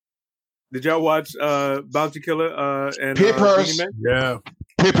Did y'all watch Bounty Killer and Peepers? Beanie Man? Yeah,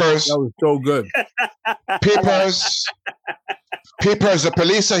 Peepers. that was so good. Peepers. Peepers. The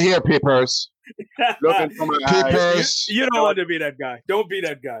police are here. Peepers. Looking for my eyes. Peepers. You don't want to be that guy. Don't be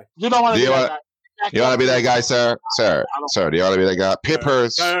that guy. You don't want to Do be you that want- guy. You want to be that guy, sir? Sir. Do you want to be that guy?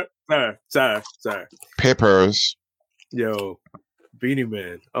 Peepers. Sir. Peepers. Yo, Beanie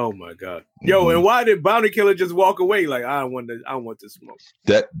Man. Oh my God. Yo, and why did Bounty Killer just walk away? Like, I don't want this smoke.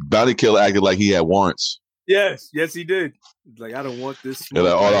 That Bounty Killer acted like he had warrants. Yes, he did. Like, I don't want this They're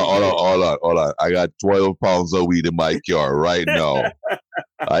smoke. like, hold on. I got 12 pounds of weed in my car right now.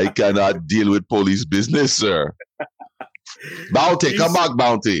 I cannot deal with police business, sir. Bounty, come back,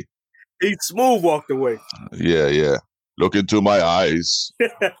 Bounty. He smooth walked away. Yeah. Look into my eyes.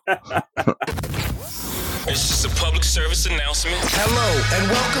 It's just a public service announcement. Hello, and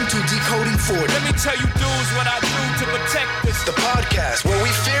welcome to Decoding 40. Let me tell you dudes what I do to protect this. The podcast where we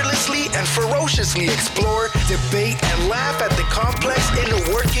fearlessly and ferociously explore, debate, and laugh at the complex inner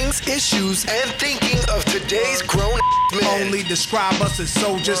workings, issues, and thinking of today's grown men. Only describe us as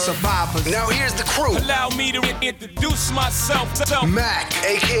soldiers, survivors. Now here's the crew. Allow me to introduce myself. Mac,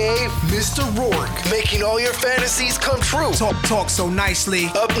 aka Mr. Rourke, making all your fantasies come true. Talk so nicely.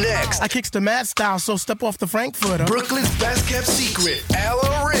 Up next, I kicks the mad style, so step off the Frankfurter. Brooklyn's best kept secret,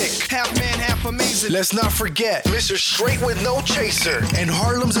 Ella Rick. Half man, half amazing. Let's not forget Mr. Straight with No Chaser and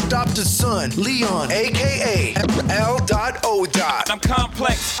Harlem's adopted son, Leon, aka L.O. I'm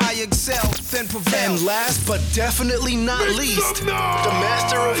complex. I excel, then prevail. And last but definitely not least, the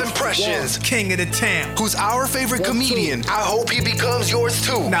master of impressions, King of the town. who's our favorite comedian. I hope he becomes yours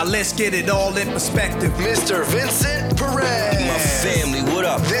too. Now let's get it all in perspective. Mr. Vincent Perez. My family, what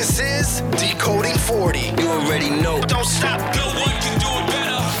up? This is Decoding 40. You already know. Don't stop. No one can do it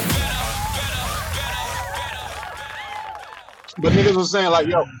better. But niggas was saying like,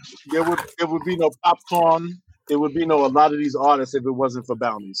 yo, there would be no popcorn. There would be no a lot of these artists if it wasn't for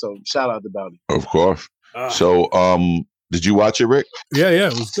Bounty. So shout out to Bounty. Of course. So, did you watch it, Rick? Yeah,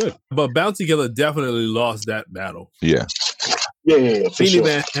 it was good. But Bounty Killer definitely lost that battle. Yeah. Yeah, for Beanie sure.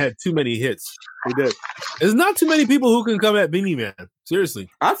 Man had too many hits. He did. There's not too many people who can come at Beanie Man. Seriously.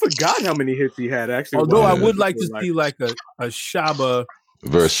 I forgot how many hits he had, actually. Although I Yeah. would like to see like a Shaba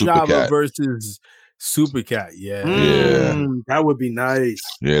Versus Shaba Supercat. versus Supercat. Yeah. Yeah. That would be nice.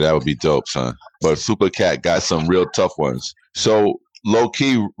 Yeah, that would be dope, son. But Supercat got some real tough ones. So, low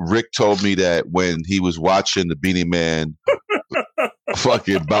key, Rick told me that when he was watching the Beanie Man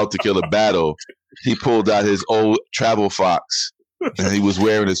fucking Bounty Killer battle, he pulled out his old Travel Fox. And he was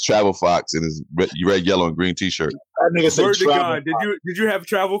wearing his Travel Fox and his red, yellow, and green T-shirt. That nigga said Word to travel. God. Did you have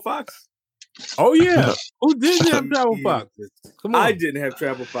Travel Fox? Oh yeah. Who did have Travel Fox? Come on. I didn't have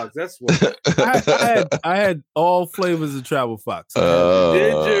Travel Fox. That's what. I had all flavors of Travel Fox.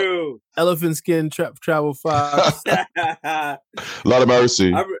 Did you? Elephant skin Travel Fox. Lot of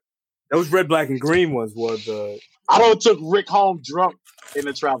mercy. Those red, black, and green ones were I don't took Rick home drunk in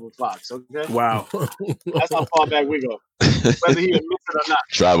the Travel Fox. Okay, wow. that's how far back we go. Whether he admits it or not.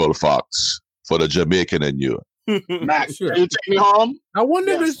 Travel Fox for the Jamaican and you. Max, Sure. can you take me home? I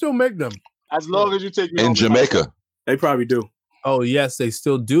wonder if they Yes. still make them. As long as you take me home. In Jamaica. They probably do. Oh yes, they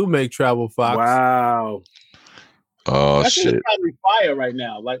still do make Travel Fox. Wow. Oh, That shit shit. is probably fire right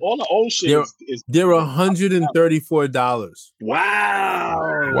now. Like all the old shit is They're $134.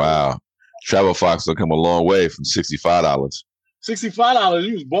 Wow. Wow. Travel Fox will come a long way from $65. $65.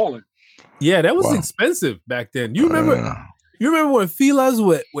 You was balling. Yeah, that was Wow. expensive back then. You remember when Fila's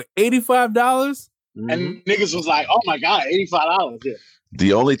were $85? And niggas was like, oh my God, $85. Yeah.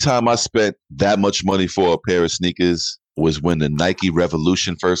 The only time I spent that much money for a pair of sneakers was when the Nike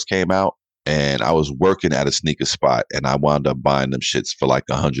Revolution first came out. And I was working at a sneaker spot and I wound up buying them shits for like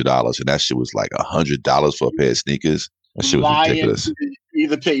 $100. And that shit was like $100 for a pair of sneakers. That shit was Lying. ridiculous. You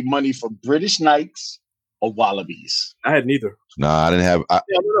either paid money for British Nikes or Wallabies. I had neither. Nah, I didn't have.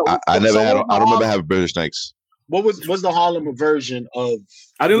 I never had. I don't remember having British Nikes. What was the Harlem version of?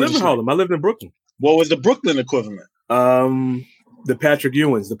 I didn't live British in Harlem. I lived in Brooklyn. What was the Brooklyn equivalent? The Patrick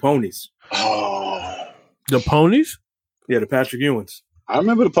Ewings, the ponies. Oh, The ponies? Yeah, the Patrick Ewings. I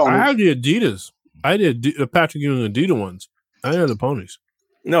remember the ponies. I had the Adidas. I did the Patrick Ewing Adidas ones. I didn't have the ponies.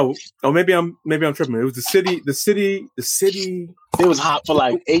 No. Oh, maybe I'm tripping. It was the city. It was hot for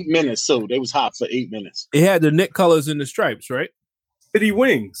like 8 minutes. So they was hot for 8 minutes. It had the neck colors and the stripes, right? City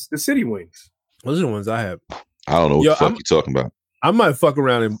Wings. The City Wings. Those are the ones I have. I don't know what Yo, the fuck you talking about. I might fuck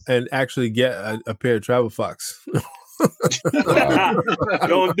around and actually get a pair of Travel Fox.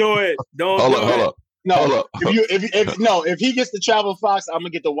 Don't do it. Don't Hold do up, it. hold up. No, Hold up. if he gets the Travel Fox, I'm gonna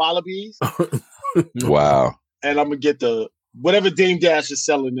get the Wallabies Wow. and I'm gonna get the Whatever Dame Dash is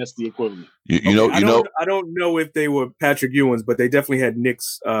selling, that's the equivalent. You know. I don't know if they were Patrick Ewing's, but they definitely had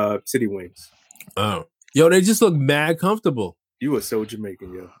Knicks City Wings. Oh, yo, they just look mad comfortable. You were so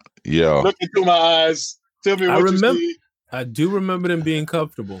Jamaican, yo. Yeah. Look into my eyes. Tell me what you see. I do remember them being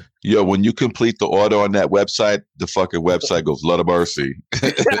comfortable. Yo, when you complete the order on that website, the fucking website goes, Lord of mercy.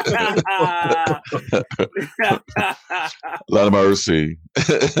 Lord of mercy.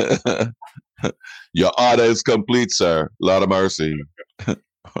 Your order is complete, sir. Lord of mercy.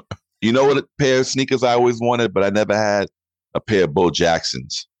 You know what a pair of sneakers I always wanted, but I never had? A pair of Bo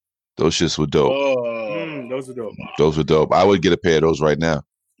Jacksons. Those shits were dope. Those are dope. Those were dope. I would get a pair of those right now.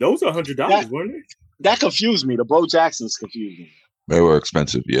 Those are $100, weren't they? That confused me. The Bo Jacksons confused me. They were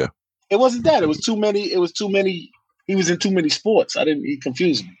expensive, yeah. It wasn't that. It was too many. He was in too many sports. He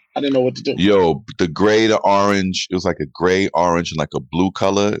confused me. I didn't know what to do. Yo, the gray to orange, it was like a gray, orange, and like a blue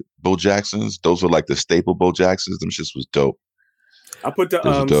color Bo Jacksons. Those were like the staple Bo Jacksons. Them shits was dope. I put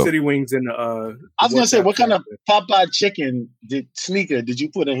the City Wings in the I was gonna say, what kind of Popeye chicken sneaker did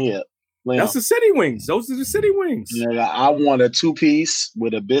you put in here? Leon? That's the City Wings. Those are the City Wings. Yeah, I want a 2-piece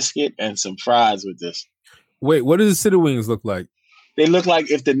with a biscuit and some fries with this. Wait, what does the City Wings look like? They look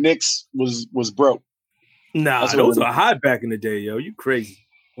like if the Knicks was broke. Nah, those are hot back in the day, yo. You crazy.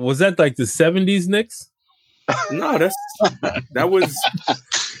 Was that like the 70s Knicks? No, that was.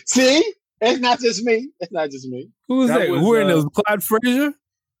 See, it's not just me. It's not just me. Who was that? Who were in those? Clyde Frazier?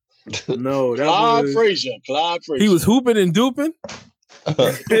 No, that Claude was Frazier. Claude Frazier. He was hooping and duping.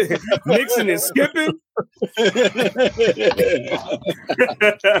 Mixing and skipping.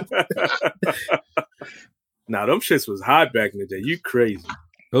 Nah, them shits was hot back in the day. You crazy.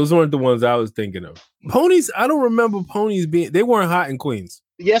 Those weren't the ones I was thinking of. Ponies, I don't remember ponies being, they weren't hot in Queens.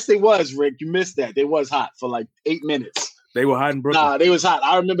 Yes, they was, Rick. You missed that. They was hot for like 8 minutes. They were hot in Brooklyn. Nah, they was hot.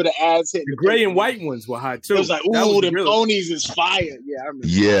 I remember the ads hitting. The gray and white ones were hot too. It was like, ooh, them ponies is fire. Yeah, I remember.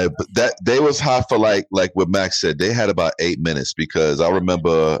 Yeah, but they was hot for like what Max said. They had about 8 minutes because I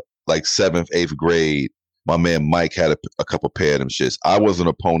remember like 7th, 8th grade, my man Mike had a couple pair of them shits. I wasn't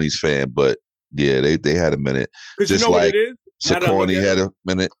a ponies fan, but yeah, they had a minute. Just you know like what it is? Saucony had a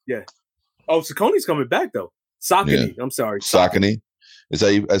minute. Yeah. Oh, Saucony's coming back though. Saucony. Yeah. I'm sorry. Saucony. Is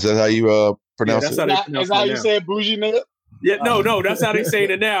that how you pronounce it? Is that how you say it, bougie nigga? Yeah, no, that's how they saying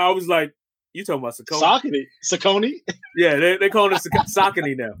it now. I was like, you talking about Saucony? Saucony? Yeah, they calling it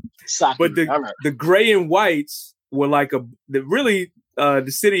Saucony now. Saucony. But the gray and whites were like the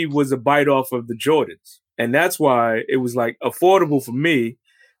city was a bite off of the Jordans. And that's why it was like affordable for me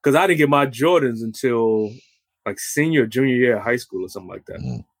because I didn't get my Jordans until like senior, junior year of high school or something like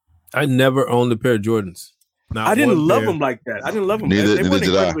that. I never owned a pair of Jordans. I didn't love them like that. I didn't love them. They weren't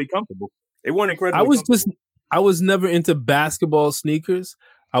incredibly comfortable. They weren't incredibly comfortable. I was never into basketball sneakers.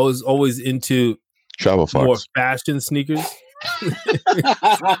 I was always into Travel Fox. More fashion sneakers. This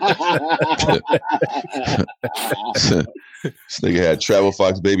nigga had Travel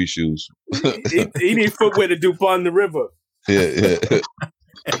Fox baby shoes. he need footwear to do Pond the River. Yeah.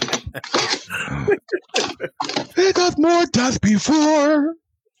 It got more dust before.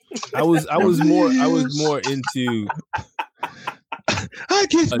 I was more into. I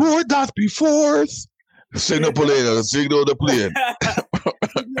get more dust before. Signal the plane.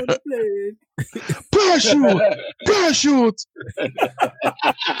 Parachute.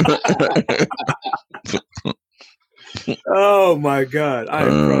 Oh my God, I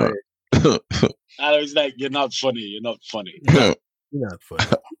am crying. I was like, you're not funny. You're not funny. You're not funny.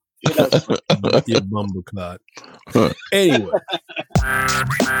 You're bumbleclot. Anyway.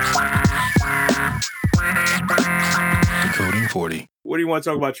 Decoding 40. What do you want to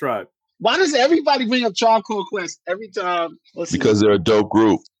talk about Tribe? Why does everybody bring up Tribe Called Quest every time? Because they're a dope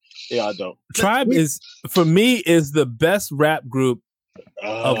group. They are dope. Tribe is, for me, is the best rap group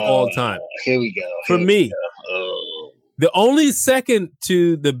of all time. Here we go. For me. The only second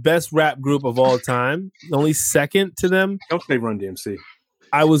to the best rap group of all time, the only second to them. Don't say Run DMC.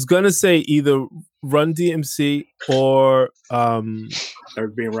 I was going to say either Run DMC or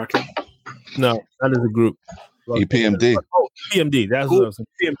Eric B. and Rakim. No, that is a group. EPMD. Oh, EPMD. That's what I was saying.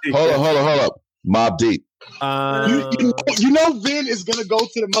 EPMD. Hold up. Mobb Deep. You know Vin is going to go to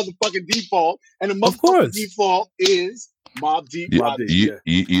the motherfucking default, and the motherfucking default is Mobb Deep. You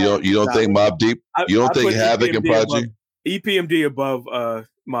don't think Mobb Deep? You don't think Havoc and Prodigy? EPMD above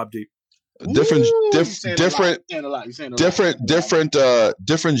Mobb Deep. Different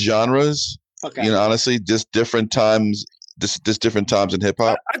genres. Okay. You know, honestly, just different times. Just different times in hip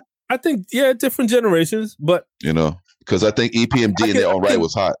hop. I think, different generations, but you know, because I think EPMD in their own right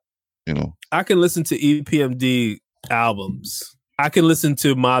was hot. You know, I can listen to EPMD albums. I can listen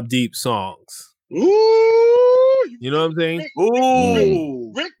to Mobb Deep songs. Ooh, you You know what I'm saying?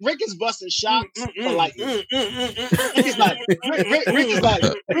 Ooh. Rick is busting shots politely. Rick is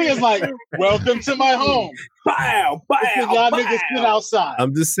like, welcome to my home. Bow, bow, Y'all niggas sit outside.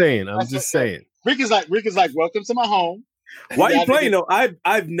 I'm just saying. Rick is like, welcome to my home. Why are you playing though?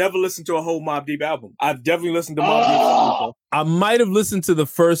 I've never listened to a whole Mobb Deep album. I've definitely listened to Mobb Deep album. I might have listened to the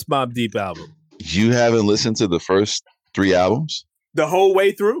first Mobb Deep album. You haven't listened to the first 3 albums? The whole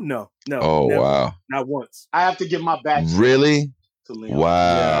way through? No. Oh, never. wow. Not once. I have to give my back. Really? To Leon. Wow.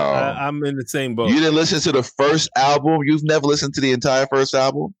 Yeah, I'm in the same boat. You didn't listen to the first album? You've never listened to the entire first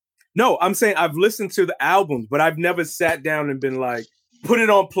album? No, I'm saying I've listened to the albums, but I've never sat down and been like, put it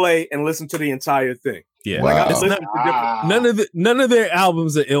on play and listen to the entire thing. Yeah, wow. Like I've listened to different. None of their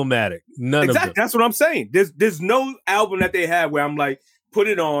albums are Illmatic. None of them. That's what I'm saying. There's no album that they have where I'm like, put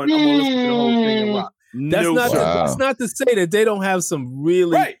it on. I'm gonna listen to the whole thing and rock. That's not to say that they don't have some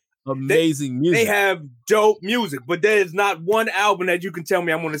really amazing music. They have dope music, but there's not one album that you can tell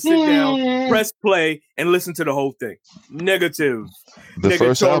me I'm going to sit down, press play, and listen to the whole thing. Negative. The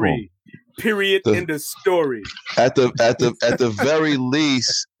first album. Period. In the story. At the very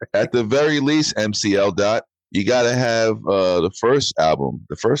least, MCL Dot, you gotta have the first album.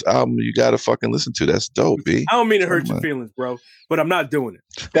 The first album you gotta fucking listen to. That's dope, B. I don't mean to hurt your feelings, bro, but I'm not doing it.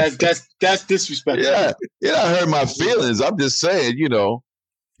 That's disrespectful. Yeah, I hurt my feelings. I'm just saying,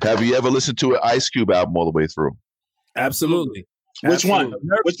 have you ever listened to an Ice Cube album all the way through? Absolutely. Which one?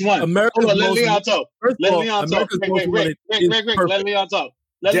 America's let Leon talk. Let Leon talk. Rick, let Leon talk.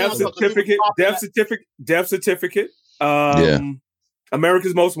 Death certificate.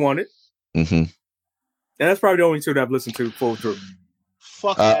 America's Most Wanted. Mm-hmm. And that's probably the only 2 that I've listened to full through.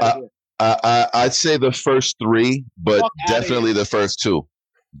 Fuck I'd say the first 3, but definitely the first 2.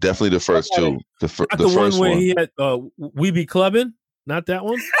 Definitely the first 2. The first one where he had We Be Clubbing. Not that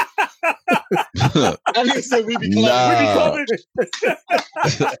one. I didn't say We Be Clubbing.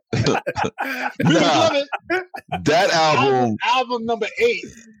 That album. Album number 8.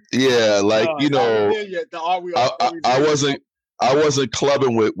 Yeah, like I wasn't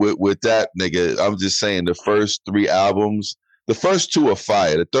clubbing with that nigga. I'm just saying the first 3 albums, the first 2 are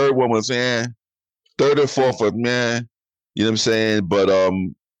fire. The third one was third and fourth was man. You know what I'm saying? But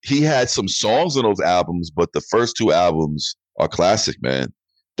he had some songs on those albums, but the first 2 albums are classic, man.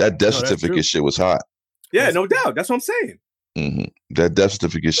 That Death Certificate shit was hot. Yeah, no doubt. That's what I'm saying. Mm-hmm. That Death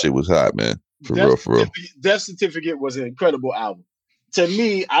Certificate shit was hot, man. For real. Death Certificate was an incredible album. To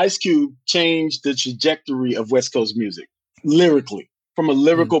me, Ice Cube changed the trajectory of West Coast music lyrically, from a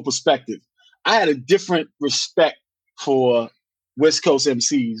lyrical perspective. I had a different respect for West Coast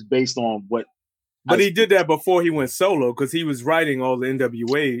MCs based on what. But he did that before he went solo because he was writing all the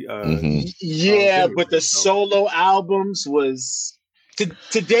NWA. But the solo albums was.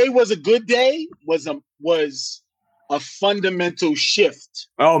 Today Was a Good Day was a fundamental shift.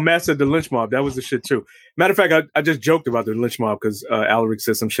 Oh, Master the Lynch Mob. That was the shit too. Matter of fact, I just joked about the Lynch Mob because Alaric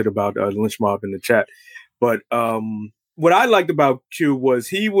said some shit about the Lynch Mob in the chat. But what I liked about Q was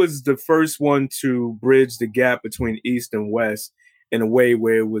he was the first one to bridge the gap between East and West in a way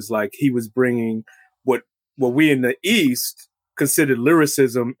where it was like he was bringing what we in the East considered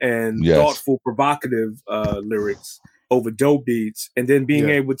lyricism and thoughtful, provocative lyrics over dope beats, and then being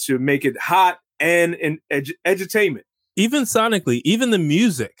able to make it hot and edutainment. Even sonically, even the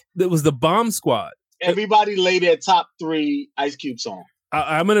music. That was the Bomb Squad. Everybody lay their top 3 Ice Cube songs.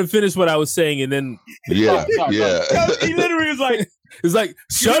 I'm going to finish what I was saying, and then... Yeah. He literally was like... It's like,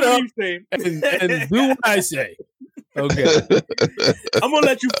 shut up and do what I say. Okay. I'm going to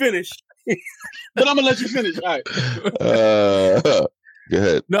let you finish. But I'm going to let you finish. All right. Go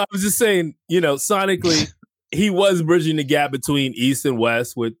ahead. No, I was just saying, sonically... He was bridging the gap between East and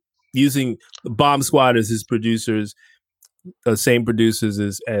West with using the Bomb Squad as his producers, same producers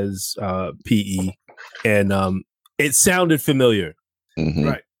as PE, and it sounded familiar. Mm-hmm.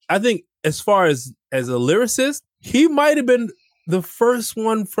 Right. I think as far as a lyricist, he might have been the first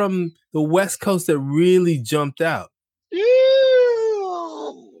one from the West Coast that really jumped out.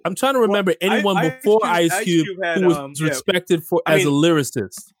 I'm trying to remember anyone before Ice Cube who was respected as a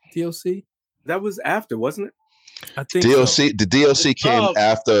lyricist. DLC? That was after, wasn't it? I think DLC. The DLC came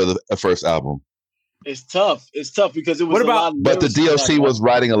after the first album. It's tough. It's tough because it was. What about? But the DLC was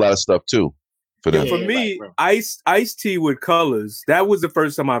writing a lot of stuff too. For them. For me, Ice-T with Colors. That was the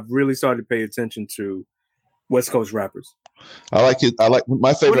first time I've really started to pay attention to West Coast rappers. I like it.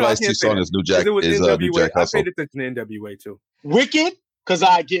 My favorite Ice-T song is New Jack. Is New Jack I Hustle. paid attention to NWA too. Wicked, because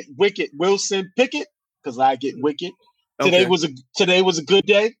I get Wicked. Wilson Pickett, because I get Wicked. Today was a good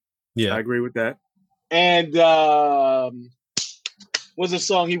day. Yeah, I agree with that. And what's the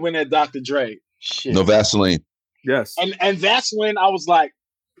song he went at Dr. Dre? Shit. No Vaseline. Yes. And that's when I was like,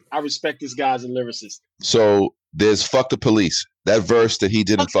 I respect this guy as a lyricist. So there's "Fuck the Police." That verse that he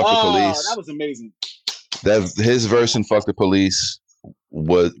did in "Fuck the Police." That was amazing. That his verse in "Fuck the Police"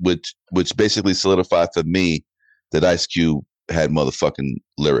 was which basically solidified for me that Ice Cube had motherfucking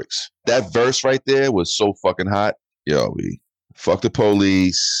lyrics. That verse right there was so fucking hot. Yo, "Fuck the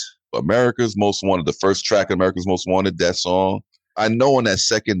Police," America's Most Wanted, the first track of America's Most Wanted, that song. I know on that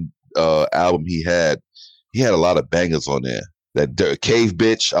second album he had a lot of bangers on there. That Cave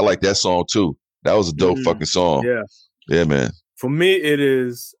Bitch, I like that song too. That was a dope fucking song. Yeah. Yeah, man. For me, It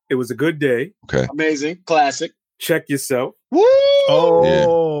Was a Good Day. Okay. Amazing. Classic. Check Yourself. Woo!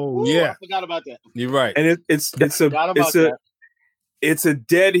 Oh, yeah. I forgot about that. You're right. And it's a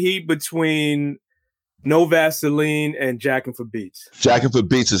dead heat between No Vaseline and Jackin' for Beats. Jackin' for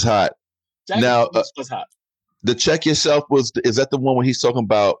Beats is hot. Now, was hot. The Check Yourself is that the one where he's talking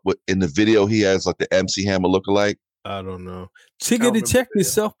about in the video he has like the MC Hammer lookalike? I don't know. Chigga to check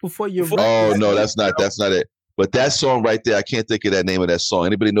yourself before you. Oh no, that's not it. But that song right there, I can't think of that name of that song.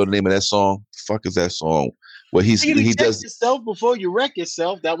 Anybody know the name of that song? The fuck is that song? Where he does yourself before you wreck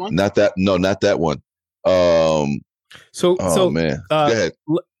yourself. That one? Not that. No, not that one. So man, go ahead.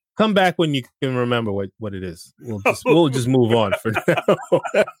 Come back when you can remember what it is. We'll just move on for now.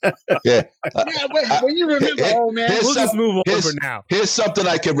 Yeah. When you remember, we'll just move on for now. Here's something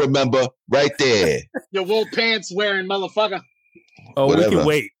I can remember right there. Your wool pants wearing motherfucker. Oh, whatever. We can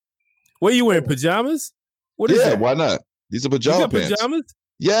wait. What are you wearing? Pajamas? What is that? Why not? These are pajama pants. Pajamas?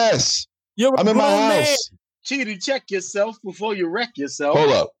 Yes. I'm in my house. Chigga, check yourself before you wreck yourself.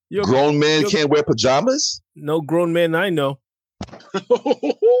 Hold up. Grown men can't wear pajamas? No grown men I know.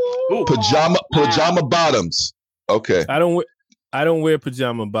 Pajama bottoms. Okay. I don't wear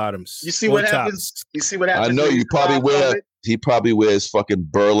pajama bottoms. You see what happens? You see what happens? I know you probably wear. He probably wears fucking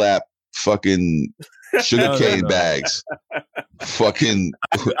burlap, fucking sugarcane bags. Fucking.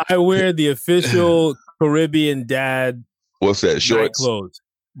 I wear the official Caribbean dad. What's that? Shorts. Clothes,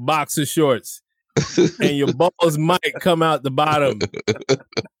 boxer shorts, and your balls might come out the bottom.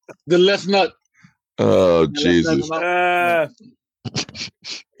 The left nut. Oh, Jesus.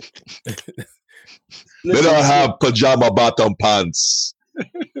 They don't have pajama bottom pants.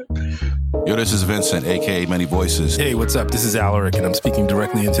 Yo, this is Vincent, a.k.a. Many Voices. Hey, what's up? This is Alaric, and I'm speaking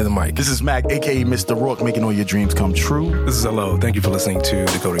directly into the mic. This is Mac, a.k.a. Mr. Rourke, making all your dreams come true. This is Hello. Thank you for listening to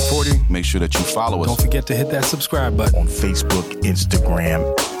Decoding 40. Make sure that you follow us. Don't forget to hit that subscribe button. On Facebook,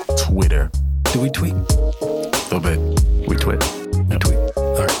 Instagram, Twitter. Do we tweet? A little bit. We tweet. We tweet.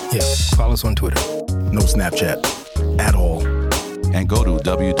 All right. Yeah. Follow us on Twitter. No Snapchat at all. And go to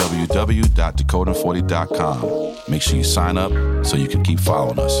www.decoding40.com. Make sure you sign up so you can keep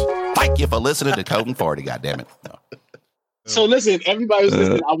following us. Thank you for listening to Decoding 40, goddammit. No. So listen, everybody who's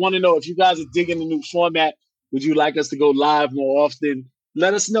listening, I want to know if you guys are digging the new format. Would you like us to go live more often?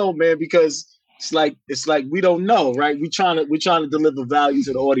 Let us know, man, because it's like we don't know, right? We're trying to deliver value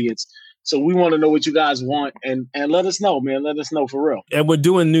to the audience. So we want to know what you guys want and let us know, man. Let us know for real. And we're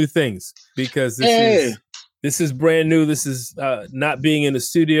doing new things because this is brand new. This is not being in the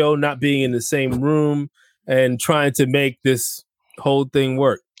studio, not being in the same room, and trying to make this whole thing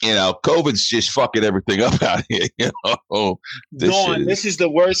work. You know, COVID's just fucking everything up out here. You know, this is the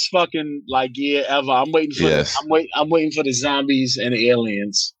worst fucking year ever. I'm waiting for I'm waiting for the zombies and the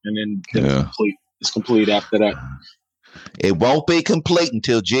aliens, and then it's complete after that. It won't be complete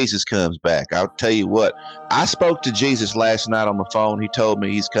until Jesus comes back. I'll tell you what. I spoke to Jesus last night on the phone. He told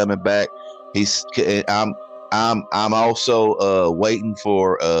me he's coming back. I'm also waiting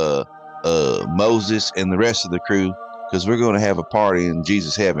for Moses and the rest of the crew because we're going to have a party in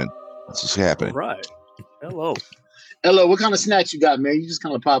Jesus' heaven. That's what's happening. All right. Hello. What kind of snacks you got, man? You just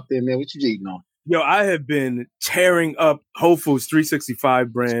kind of popped in, man. What you eating on? Yo, I have been tearing up Whole Foods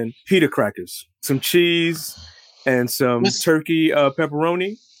 365 brand pita crackers, some cheese, and some turkey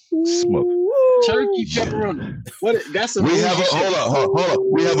pepperoni. Smoke. Turkey pepperoni. What? That's a. We have a hold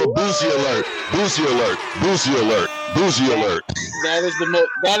on. We have a boozy alert. Boozy alert. Boozy alert. Boozy alert. That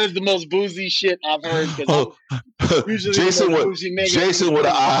is the most boozy shit I've heard. Jason with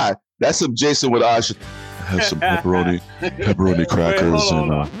an eye. That's some Jason with an eye. Have some pepperoni crackers.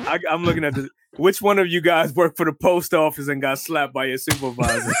 Wait, I'm looking at which one of you guys worked for the post office and got slapped by your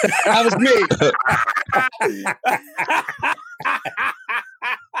supervisor? That was me.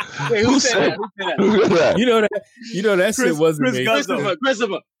 Hey, who said that? You know that shit wasn't me. Christopher,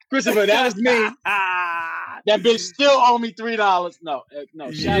 that was me. That bitch still owe me $3. No.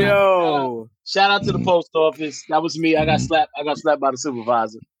 Shout out to the post office. That was me. I got slapped by the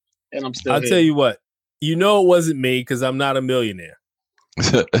supervisor, and I'm still. I'll tell you what. You know it wasn't me because I'm not a millionaire.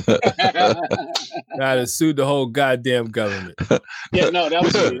 I'd have sued the whole goddamn government. Yeah, no, that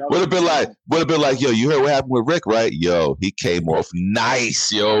was me. Would have been like, yo, you heard what happened with Rick, right? Yo, he came off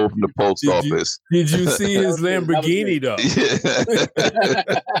nice, yo, from the post office. Did you see his Lamborghini though?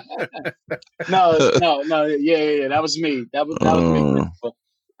 No, yeah, that was me. That was me.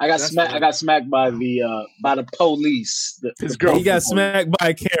 I got smacked. I got smacked by the police. His girlfriend. He got smacked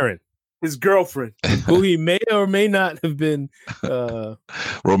by Karen, his girlfriend, who he may or may not have been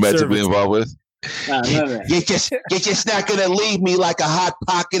romantically involved with. Nah, none of that. You're just not gonna leave me like a hot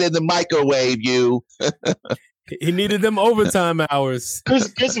pocket in the microwave, you. He needed them overtime hours.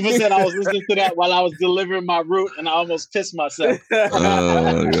 Christopher said I was listening to that while I was delivering my route, and I almost pissed myself.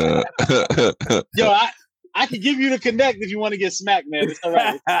 Oh, God. Yo, I can give you the connect if you want to get smacked, man. It's all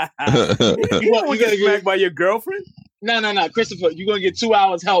right. You want to get smacked by your girlfriend? No, Christopher, you're gonna get 2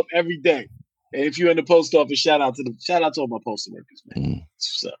 hours help every day. And if you're in the post office, shout out to all my postal workers, man.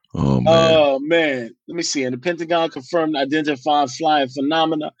 So, oh man. Let me see. And the Pentagon confirmed identifying flying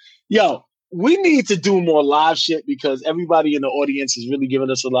phenomena. Yo, we need to do more live shit because everybody in the audience is really giving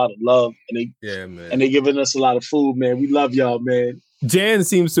us a lot of love, and they're giving us a lot of food, man. We love y'all, man. Jan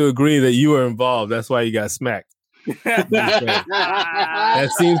seems to agree that you were involved. That's why you got smacked. That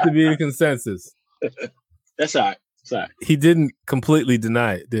seems to be the consensus. That's all right. Sorry. He didn't completely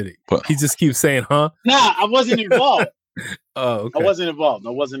deny it, did he? He just keeps saying, huh? Nah, I wasn't involved. Oh, okay. I wasn't involved.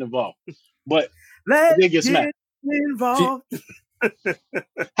 But I did get smacked. Involved.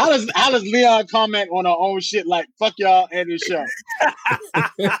 How does Leon comment on our own shit like fuck y'all and this show?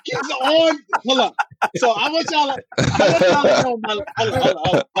 He's on. Hold up. So I want y'all to know my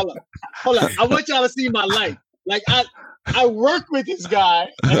hold up. I want y'all to see my life. Like I work with this guy,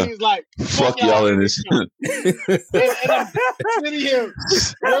 and he's like, "Fuck y'all in this." and I'm sitting here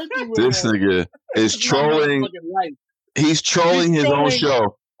working with this him. nigga is trolling. He's trolling his own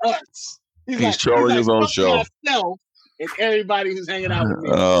show. He's trolling his own show. And everybody who's hanging out with me.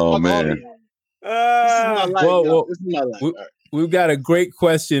 Oh man! This is my life. This is my life. We've got a great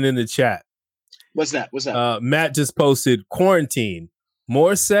question in the chat. What's that? Matt just posted: quarantine,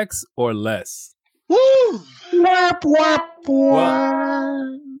 more sex or less? Woo!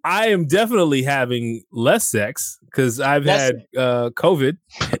 Well, I am definitely having less sex because I've had COVID,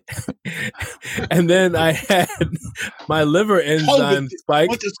 and then I had my liver enzyme spike.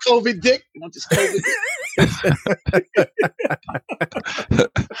 Want this COVID dick?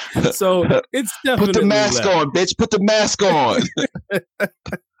 So it's definitely put the mask on, bitch. Put the mask on.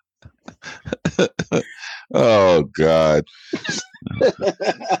 Oh God.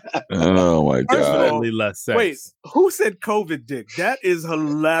 Oh my God. Less sex. Wait, who said COVID dick? That is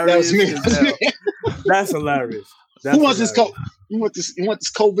hilarious. That's hilarious. Who wants this COVID? You want this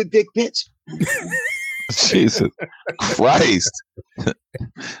COVID dick, bitch? Jesus Christ.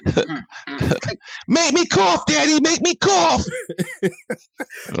 Make me cough, Daddy. Make me cough.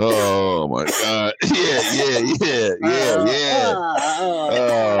 Oh my God. Yeah.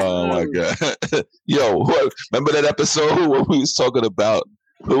 Oh my God. Yo, remember that episode where we was talking about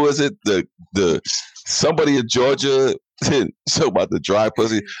who was it? The somebody in Georgia so about the dry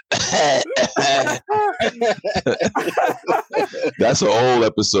pussy. That's an old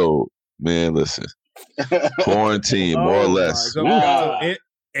episode. Man, listen. Quarantine, more or less.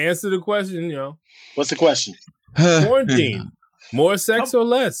 Answer the question, yo. What's the question? Quarantine, more sex or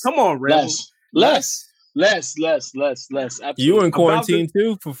less? Come on, Rebel. Less. Absolutely. You were in quarantine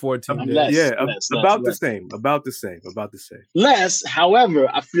too for 14 days. About the same. Less, however,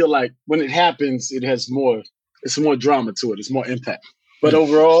 I feel like when it happens, it's more drama to it. It's more impact. But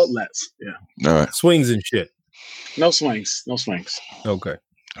overall, less. Yeah. All right. Swings and shit. No swings. Okay.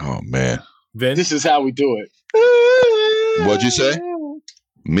 Oh man. Vin? This is how we do it. What'd you say?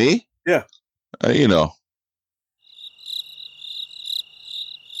 Me? Yeah. You know.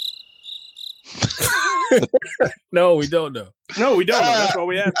 No, we don't know. That's what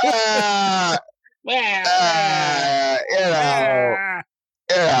we asked.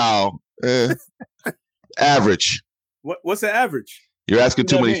 Average. What's the average? You're asking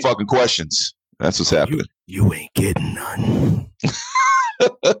too many fucking questions. That's what's happening. You ain't getting none.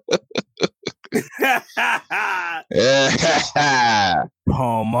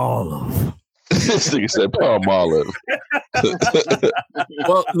 Palm olive. This nigga said palm olive.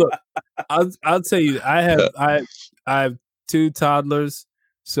 Well, look, I'll tell you, I have two toddlers,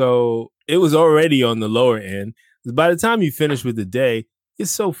 so it was already on the lower end. By the time you finish with the day, you're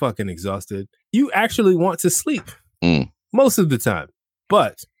so fucking exhausted. You actually want to sleep most of the time,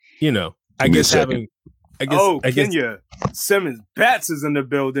 but you know, I guess. Kenya Simmons Bats is in the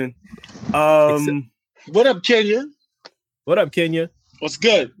building. What up, Kenya? What up, Kenya? What's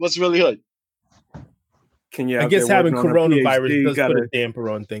good? What's really hood? Kenya I out guess there having working on her coronavirus PhD, does got put a a damper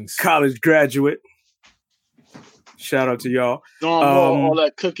on things. college graduate. Shout out to y'all. Dawn, all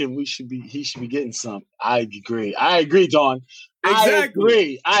that cooking, he should be getting some. I agree, Dawn.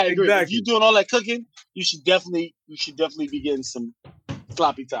 Exactly. I agree. Exactly. If you're doing all that cooking, you should definitely be getting some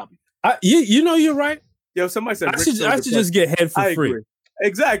sloppy toppy. You're right. Yo, somebody said I should just get head for free. Agree.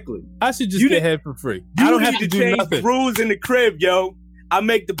 Exactly. I should just get head for free. You I don't need have to do change nothing. the rules in the crib, yo. I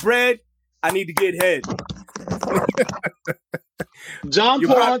make the bread. I need to get head. John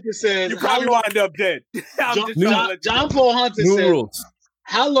Paul Hunter says you probably wind up dead. John Paul Hunter New says, rules.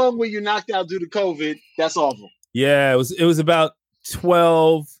 how long were you knocked out due to COVID? That's awful. Yeah, it was about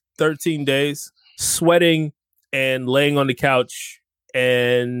 12, 13 days, sweating and laying on the couch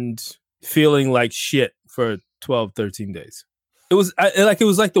and feeling like shit for 12, 13 days. It was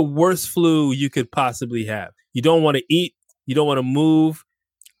like the worst flu you could possibly have. You don't want to eat. You don't want to move.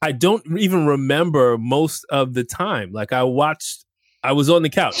 I don't even remember most of the time. Like I was on the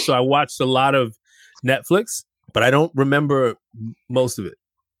couch, so I watched a lot of Netflix, but I don't remember most of it.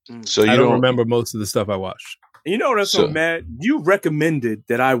 So I don't remember most of the stuff I watched. You know what I'm so mad? You recommended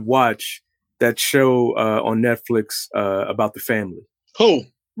that I watch that show on Netflix about the family. Who?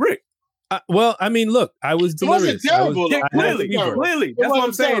 Rick. Well, I mean, look, I was delirious. It wasn't terrible. Clearly. That's what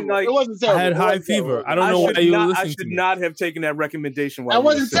I'm saying. Like, it wasn't terrible. I had high fever. I don't know why you were listening to me. I should not have taken that recommendation. That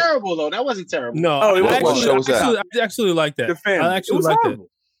wasn't terrible, though. That wasn't terrible. No, I actually like that. The family. I actually like that.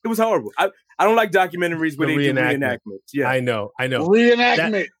 It was horrible. I don't like documentaries where they do reenactments. Yeah, I know.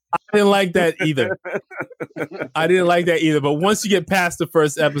 Reenactment. I didn't like that either. But once you get past the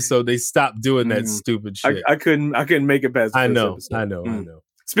first episode, they stopped doing that stupid shit. I couldn't make it past the first episode. I know.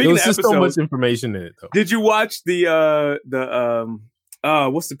 Speaking of just episodes, so much information in it, though. Did you watch the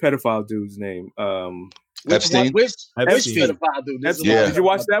what's the pedophile dude's name? Epstein. Which pedophile dude? Yeah. Did you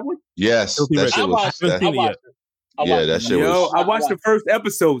watch that one? Yes. I watched it. That shit was. I watched the first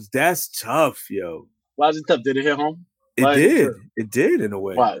episodes. That's tough, yo. Why is it tough? Did it hit home? It did in a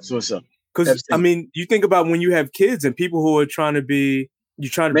way. Why? So what's up? Because I mean, you think about when you have kids and people who are trying to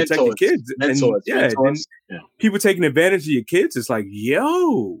protect the kids, mentors. And people taking advantage of your kids. It's like,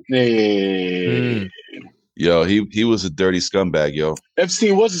 yo, yo, he was a dirty scumbag, yo.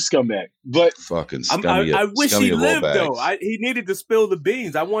 Epstein was a scumbag, but fucking scummy. I wish he lived though. He needed to spill the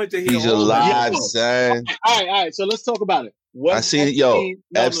beans. I wanted to hear. He's alive, son. All right. So let's talk about it.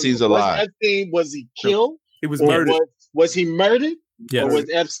 Epstein's alive. Was he killed? He was murdered. Was he murdered? Yes. Or was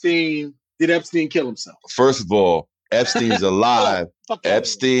did Epstein kill himself? First of all, Epstein's alive.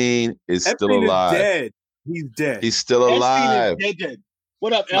 Epstein is still alive. Dead. He's dead. He's still alive. Epstein is dead.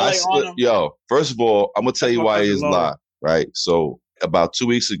 What up, LA Arnold? Yo, first of all, I'm gonna tell you why he's alive. Right. So about 2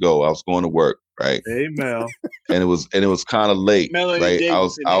 weeks ago, I was going to work. Right. Hey, Mel. and it was kind of late. Right.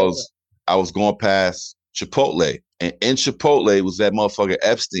 Davis I was going past Chipotle, and in Chipotle was that motherfucker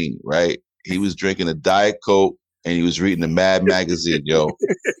Epstein. Right. He was drinking a Diet Coke. And he was reading the Mad magazine, yo.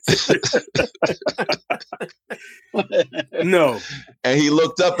 No. And he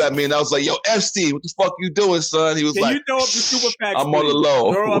looked up at me and I was like, yo, Epstein, what the fuck you doing, son? He was Can like, you throw up the super facts, I'm on the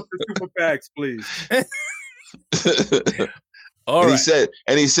low. Throw up the super facts, please. All right.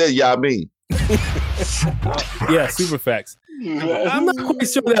 He said, yeah, I mean. Yeah, super facts. I'm not quite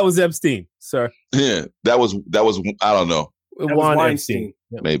sure that was Epstein, sir. Yeah, that was I don't know. Juan Epstein.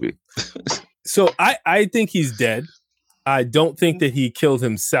 Maybe. So I think he's dead. I don't think that he killed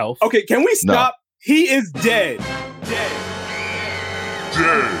himself. Okay, can we stop? No. He is dead. Dead.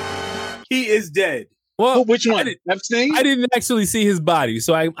 He is dead. Well, which one? Epstein? I didn't actually see his body,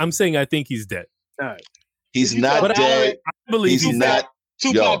 so I'm saying I think he's dead. All right. He's not dead. I believe he's not.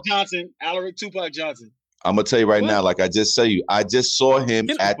 Tupac Johnson, Alaric Tupac Johnson. I'm gonna tell you right now, like I just said you, I just saw him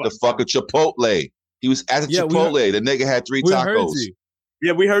at the fucking Chipotle. He was at the Chipotle. The nigga had 3 tacos.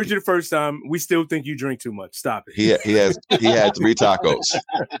 Yeah, we heard you the first time. We still think you drink too much. Stop it. He had 3 tacos.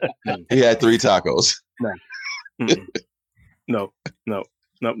 He had 3 tacos. No. All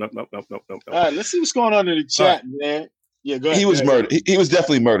right, let's see what's going on in the chat, man. Yeah, go ahead. He was murdered. He was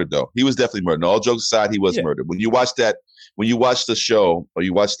definitely murdered, though. He was definitely murdered. All jokes aside, he was murdered. When you watch the show or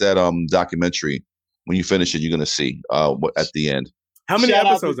you watch that documentary, when you finish it, you're gonna see at the end. How many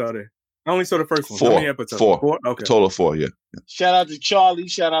episodes are there? I only saw the first one. 4. How many episodes? 4. Okay. Total of 4. Yeah. Shout out to Charlie.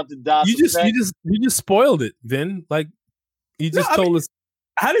 Shout out to Doc. You just spoiled it, Vin. Like you just told us.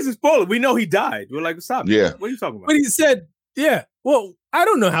 How does it spoil it? We know he died. We're like, stop. Yeah. What are you talking about? But he said, yeah. Well, I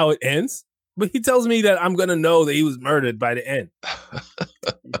don't know how it ends, but he tells me that I'm gonna know that he was murdered by the end.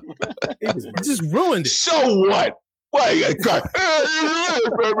 He just ruined it. So what? Why you gotta cry? You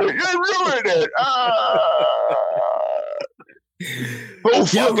ruined it. Who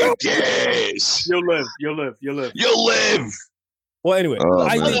fucking cares? You'll live. You'll live. Well, anyway,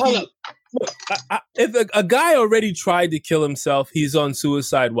 I think if a guy already tried to kill himself, he's on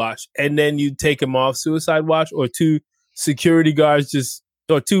suicide watch, and then you take him off suicide watch, or two security guards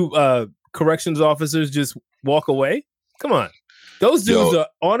or two corrections officers just walk away. Come on, those dudes are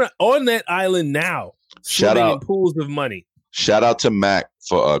on that island now, swimming in pools of money. Shout out to Mac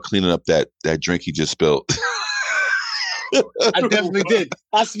for cleaning up that drink he just spilled. I definitely did.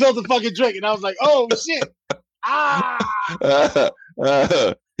 I spilled the fucking drink, and I was like, "Oh shit!"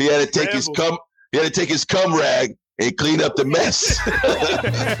 He had to take his cum. He had to take his cum rag and clean up the mess.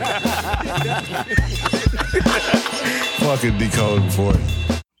 Fucking decode boy.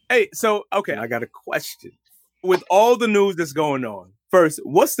 Hey, so okay, I got a question. With all the news that's going on, first,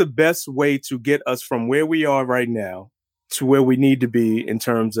 what's the best way to get us from where we are right now to where we need to be in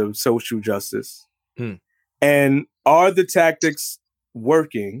terms of social justice? And are the tactics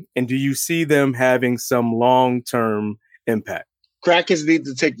working? And do you see them having some long-term impact? Crackers need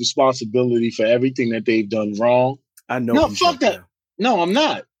to take responsibility for everything that they've done wrong. I know. No, fuck that. No, I'm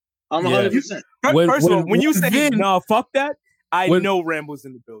not. I'm 100%. First of all, when you say no, fuck that, I know Rambo's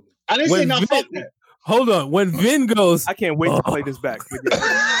in the building. I didn't say no, fuck that. Hold on. When Vin goes, I can't wait to play this back.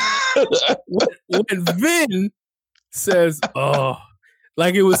 when Vin says, "Oh,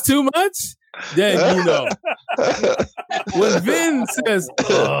 like it was too much," then you know. When Vin says,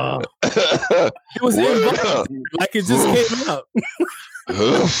 "Oh," it was involuntary, like it just came out.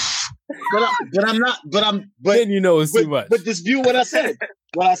 But then you know it's too much. But dispute what I said.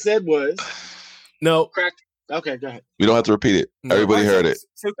 What I said was no. Crack. Okay, go ahead. We don't have to repeat it. Everybody heard it.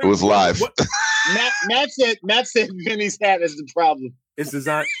 It was live. Matt said Vinny's hat is the problem. It's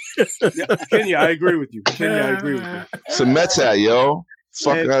designed. Kenya, I agree with you. It's a Mets hat, yo.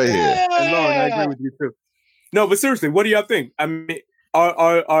 Fuck out of here. And Lauren, I agree with you too. No, but seriously, what do y'all think? I mean,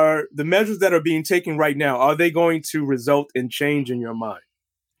 are the measures that are being taken right now, are they going to result in change in your mind?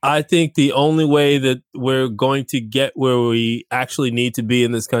 I think the only way that we're going to get where we actually need to be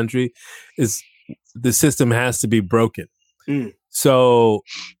in this country is the system has to be broken. So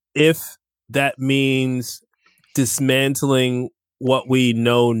if that means dismantling what we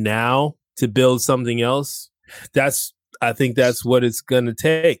know now to build something else, I think that's what it's going to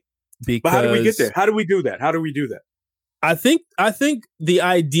take. Because but how do we get there? How do we do that? I think the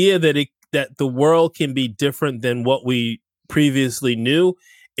idea that the world can be different than what we previously knew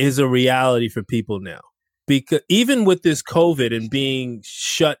is a reality for people now. Because even with this COVID and being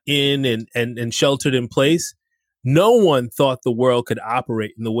shut in and sheltered in place, no one thought the world could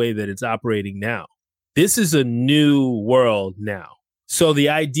operate in the way that it's operating now. This is a new world now. So the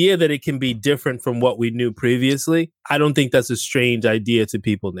idea that it can be different from what we knew previously, I don't think that's a strange idea to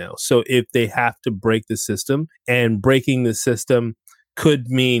people now. So if they have to break the system, and breaking the system could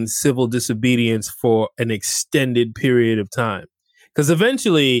mean civil disobedience for an extended period of time. Because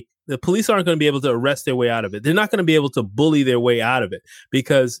eventually the police aren't going to be able to arrest their way out of it. They're not going to be able to bully their way out of it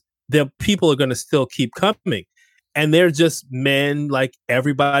because the people are going to still keep coming. And they're just men like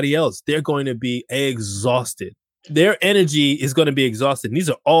everybody else. They're going to be exhausted. Their energy is going to be exhausted. And these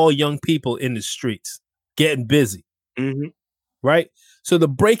are all young people in the streets getting busy. Right? So the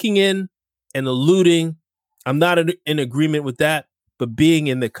breaking in and the looting, I'm not in agreement with that. But being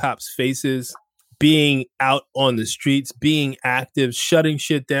in the cops' faces, being out on the streets, being active, shutting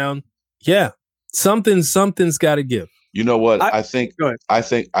shit down. Yeah, something's got to give. You know what? I think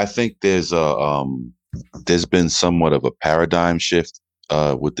there's been somewhat of a paradigm shift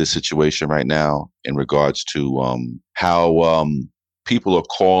with this situation right now in regards to how people are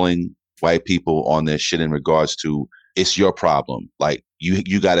calling white people on their shit in regards to it's your problem. Like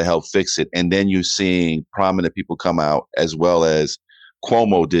you got to help fix it. And then you're seeing prominent people come out, as well as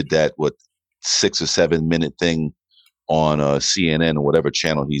Cuomo did that 6 or 7 minute thing on CNN or whatever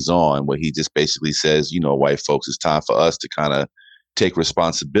channel he's on, where he just basically says, white folks, it's time for us to kind of take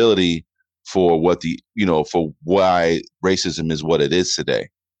responsibility for for why racism is what it is today.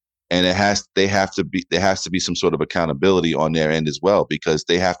 And there has to be some sort of accountability on their end as well, because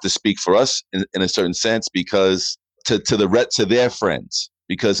they have to speak for us in a certain sense, because to their friends,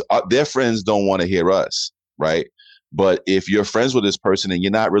 because their friends don't want to hear us, right? But if you're friends with this person and you're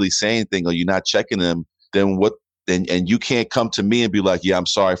not really saying anything, or you're not checking them, then what? And you can't come to me and be like, yeah, I'm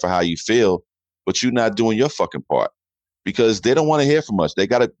sorry for how you feel, but you're not doing your fucking part, because they don't want to hear from us.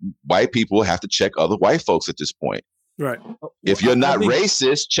 White people have to check other white folks at this point. Right. If you're not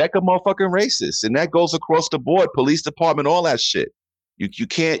racist, check a motherfucking racist. And that goes across the board, police department, all that shit. You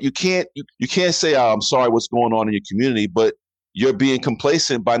can't say, oh, I'm sorry what's going on in your community, but you're being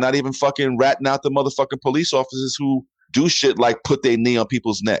complacent by not even fucking ratting out the motherfucking police officers who do shit like put their knee on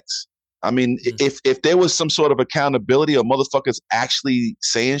people's necks. I mean, if there was some sort of accountability or motherfuckers actually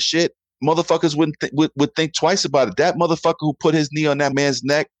saying shit, motherfuckers would think twice about it. That motherfucker who put his knee on that man's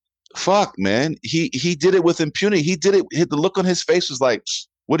neck, fuck, man. He did it with impunity. He did it. The look on his face was like,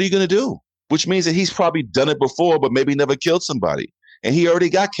 what are you going to do? Which means that he's probably done it before, but maybe never killed somebody. And he already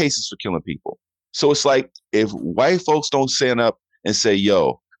got cases for killing people. So it's like, if white folks don't stand up and say,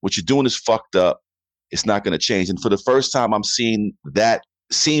 yo, what you're doing is fucked up, it's not going to change. And for the first time, I'm seeing that.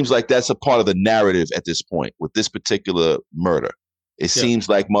 Seems like that's a part of the narrative at this point with this particular murder. It seems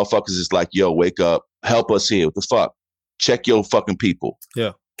like motherfuckers is like, yo, wake up, help us here. What the fuck? Check your fucking people.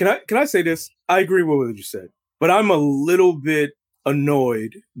 Yeah. Can I say this? I agree with what you said, but I'm a little bit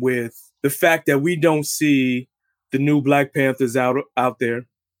annoyed with the fact that we don't see the new Black Panthers out there.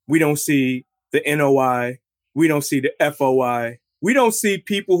 We don't see the NOI. We don't see the FOI. We don't see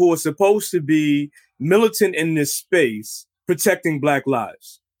people who are supposed to be militant in this space protecting Black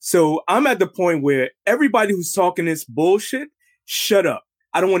lives. So I'm at the point where everybody who's talking this bullshit, shut up.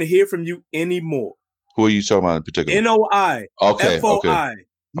 I don't want to hear from you anymore. Who are you talking about in particular? NOI, FOI,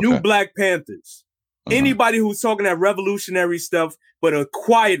 New Okay. Black Panthers. Anybody who's talking that revolutionary stuff but are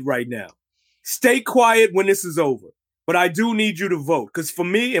quiet right now. Stay quiet when this is over. But I do need you to vote. Because for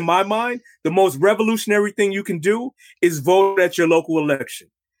me, in my mind, the most revolutionary thing you can do is vote at your local election.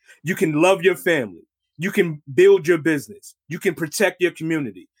 You can love your family. You can build your business. You can protect your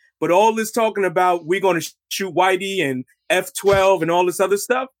community. But all this talking about we're going to shoot Whitey and F-12 and all this other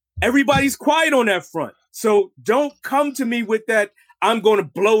stuff, everybody's quiet on that front. So don't come to me with that, I'm going to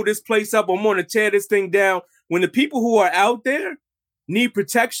blow this place up, I'm going to tear this thing down. When the people who are out there need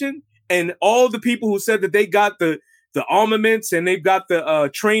protection, and all the people who said that they got the armaments and they've got the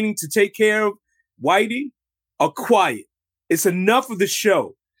training to take care of Whitey are quiet. It's enough of the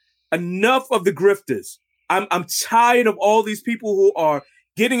show. Enough of the grifters. I'm tired of all these people who are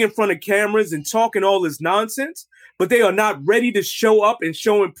getting in front of cameras and talking all this nonsense, but they are not ready to show up and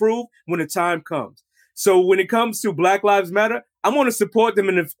show and prove when the time comes. So when it comes to Black Lives Matter, I'm going to support them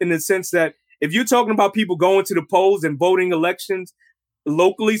in the sense that if you're talking about people going to the polls and voting elections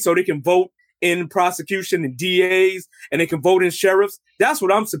locally so they can vote in prosecution and DAs and they can vote in sheriffs, that's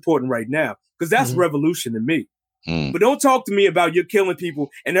what I'm supporting right now, because that's revolution to me. But don't talk to me about you're killing people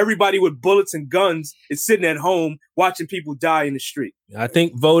and everybody with bullets and guns is sitting at home watching people die in the street. I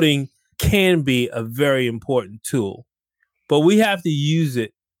think voting can be a very important tool, but we have to use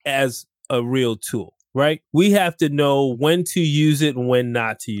it as a real tool, right? We have to know when to use it and when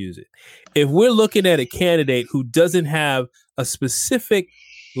not to use it. If we're looking at a candidate who doesn't have a specific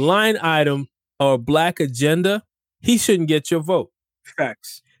line item or Black agenda, he shouldn't get your vote.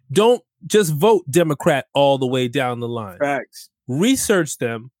 Facts. Don't just vote Democrat all the way down the line. Facts. Research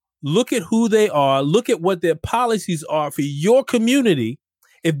them. Look at who they are. Look at what their policies are for your community.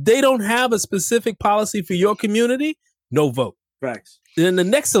 If they don't have a specific policy for your community, no vote. Facts. Then the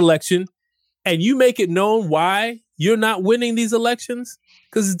next election, and you make it known why you're not winning these elections,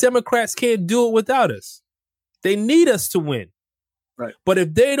 because Democrats can't do it without us. They need us to win. Right. But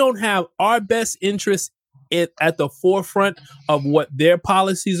if they don't have our best interests at the forefront of what their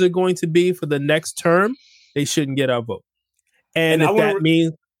policies are going to be for the next term, they shouldn't get our vote. And if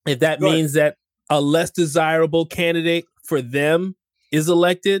that means that a less desirable candidate for them is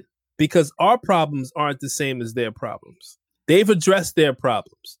elected, because our problems aren't the same as their problems. They've addressed their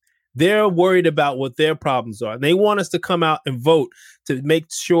problems. They're worried about what their problems are. And they want us to come out and vote to make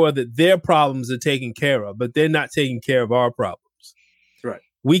sure that their problems are taken care of, but they're not taking care of our problems. Right.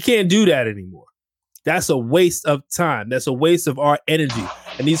 We can't do that anymore. That's a waste of time. That's a waste of our energy.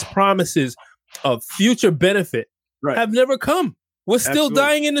 And these promises of future benefit have never come. We're still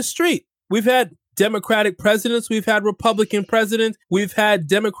dying in the street. We've had Democratic presidents. We've had Republican presidents. We've had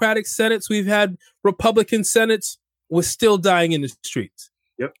Democratic senates. We've had Republican senates. We're still dying in the streets.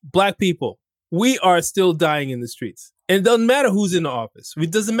 Yep. Black people, we are still dying in the streets. And it doesn't matter who's in the office.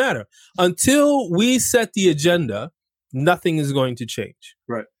 It doesn't matter. Until we set the agenda, nothing is going to change.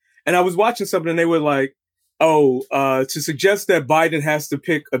 Right. And I was watching something and they were like, to suggest that Biden has to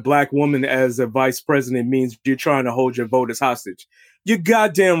pick a Black woman as a vice president means you're trying to hold your voters hostage. You're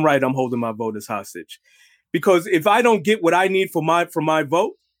goddamn right I'm holding my voters hostage. Because if I don't get what I need for my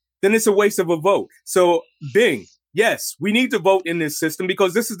vote, then it's a waste of a vote. So, Bing, yes, we need to vote in this system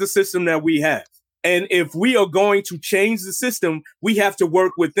because this is the system that we have. And if we are going to change the system, we have to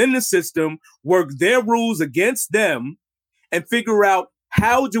work within the system, work their rules against them, and figure out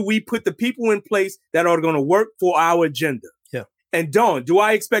how do we put the people in place that are going to work for our agenda. Yeah. And Dawn, do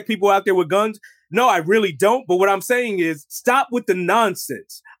I expect people out there with guns? No, I really don't. But what I'm saying is stop with the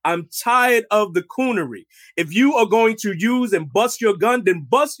nonsense. I'm tired of the coonery. If you are going to use and bust your gun, then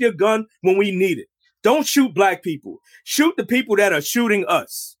bust your gun when we need it. Don't shoot black people. Shoot the people that are shooting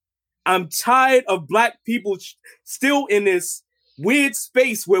us. I'm tired of black people still in this weird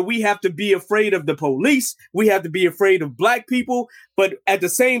space where we have to be afraid of the police. We have to be afraid of black people. But at the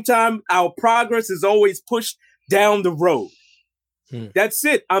same time, our progress is always pushed down the road. That's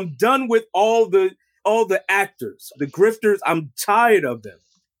it. I'm done with all the actors, the grifters. I'm tired of them.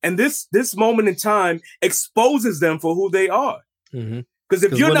 And this moment in time exposes them for who they are. Because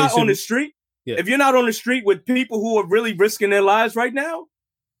if you're not on the street, if you're not on the street with people who are really risking their lives right now,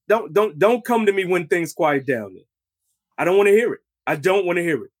 don't come to me when things quiet down. I don't want to hear it. I don't want to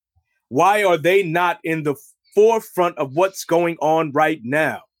hear it. Why are they not in the forefront of what's going on right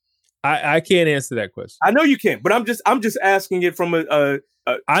now? I can't answer that question. I know you can't, but I'm just asking it from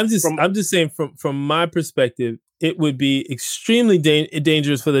I'm just saying from my perspective, it would be extremely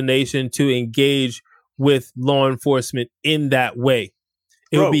dangerous for the nation to engage with law enforcement in that way.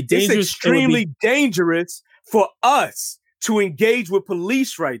 It would be dangerous. It's extremely dangerous for us to engage with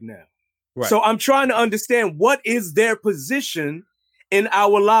police right now. Right. So I'm trying to understand what is their position in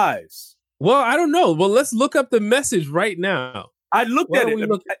our lives. Well, I don't know. Well, let's look up the message right now. I looked at it,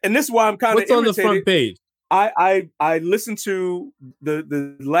 and this is why I'm kind of What's on the front page? I listened to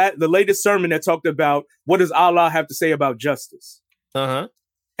the latest sermon that talked about what does Allah have to say about justice. And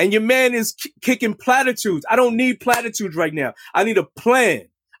your man is kicking platitudes. I don't need platitudes right now. I need a plan.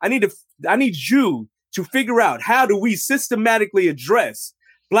 I need you to figure out how do we systematically address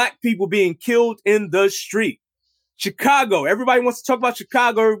black people being killed in the street. Chicago. Everybody wants to talk about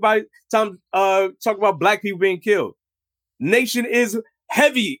Chicago. Everybody talk about black people being killed. Nation is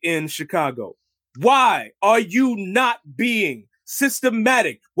heavy in Chicago. Why are you not being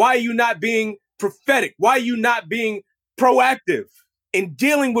systematic? Why are you not being prophetic? Why are you not being proactive in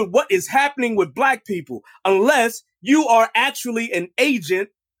dealing with what is happening with black people unless you are actually an agent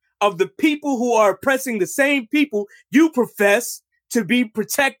of the people who are oppressing the same people you profess to be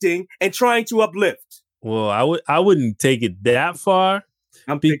protecting and trying to uplift? Well, I wouldn't take it that far.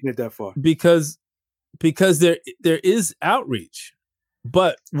 I'm taking it that far because there is outreach,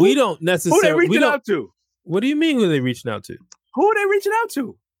 but we don't necessarily. Who are they reaching out to? What do you mean? Who are they reaching out to? Who are they reaching out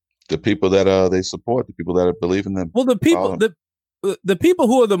to? The people that they support, the people that believe in them. Well, the people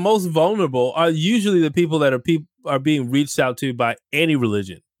who are the most vulnerable are usually the people that are being reached out to by any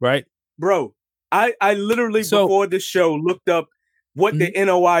religion, right? Bro, I literally before this show looked up what the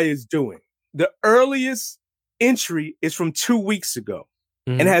NOI is doing. The earliest entry is from 2 weeks ago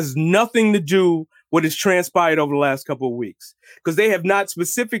and has nothing to do what has transpired over the last couple of weeks. Because they have not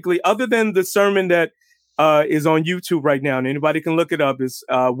specifically, other than the sermon that is on YouTube right now, and anybody can look it up, is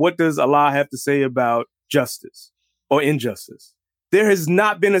what does Allah have to say about justice or injustice? There has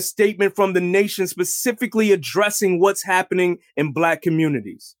not been a statement from the nation specifically addressing what's happening in black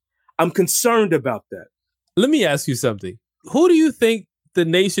communities. I'm concerned about that. Let me ask you something. Who do you think the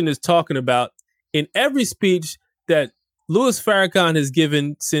nation is talking about in every speech that Louis Farrakhan has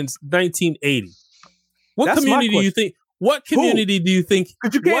given since 1980? What community do you think? What community do you think?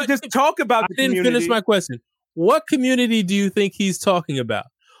 Because you can't just talk about the community. I didn't finish my question. What community do you think he's talking about?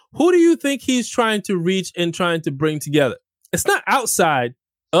 Who do you think he's trying to reach and trying to bring together? It's not outside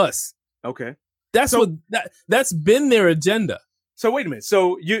us. Okay. That's been their agenda. So wait a minute.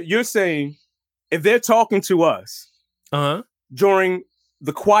 So you're saying if they're talking to us during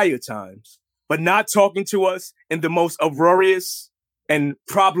the quiet times, but not talking to us in the most uproarious and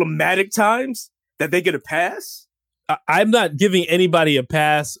problematic times, that they get a pass? I'm not giving anybody a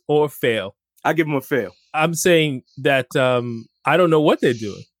pass or fail. I give them a fail. I'm saying that I don't know what they're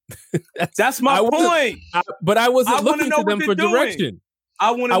doing. That's my point. But I wasn't looking to them for direction.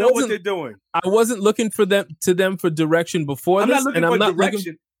 I want to know what they're doing. I wasn't looking for them for direction before this, and I'm not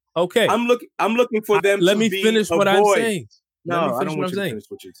direction. Okay, I'm looking for them. Let me finish what I'm saying. No, I don't want you to finish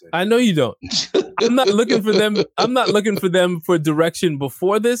what you're saying. I know you don't. I'm not looking for them. I'm not looking for them for direction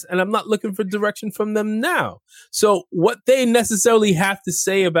before this, and I'm not looking for direction from them now. So what they necessarily have to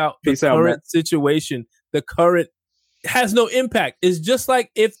say about the current situation, the current, has no impact. It's just like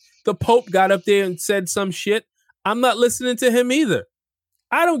if the Pope got up there and said some shit, I'm not listening to him either.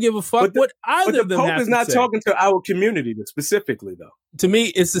 I don't give a fuck what either of them have to say. But the Pope is not talking to our community specifically, though. To me,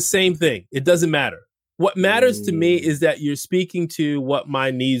 it's the same thing. It doesn't matter. What matters to me is that you're speaking to what my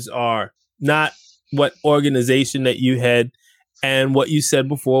needs are, not what organization that you had and what you said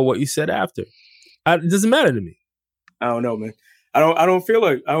before, what you said after. It doesn't matter to me. I don't know, man. I don't feel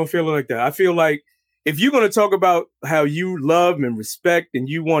like that. I feel like if you're going to talk about how you love and respect and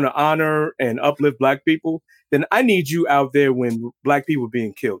you want to honor and uplift Black people, then I need you out there when Black people are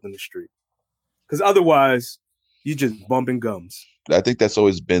being killed in the street. Because otherwise, you're just bumping gums. I think that's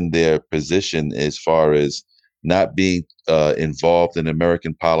always been their position as far as not being involved in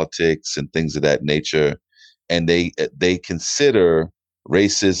American politics and things of that nature. And they consider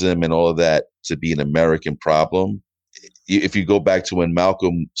racism and all of that to be an American problem. If you go back to when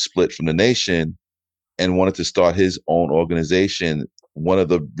Malcolm split from the nation and wanted to start his own organization, one of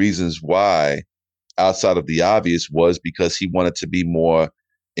the reasons why, outside of the obvious, was because he wanted to be more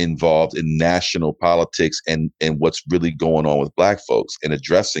involved in national politics and what's really going on with Black folks and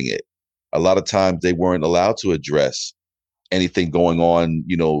addressing it. A lot of times they weren't allowed to address anything going on,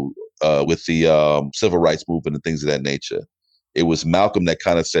 with the civil rights movement and things of that nature. It was Malcolm that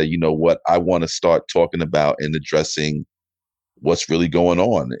kind of said, you know what, I want to start talking about and addressing what's really going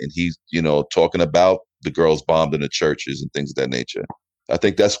on. And he's, talking about the girls bombed in the churches and things of that nature. I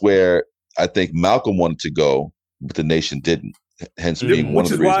think that's where I think Malcolm wanted to go, but the nation didn't. Hence being one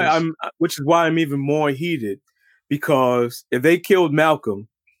of the reasons. Which is why I'm even more heated, because if they killed Malcolm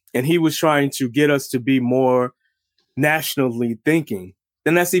and he was trying to get us to be more nationally thinking,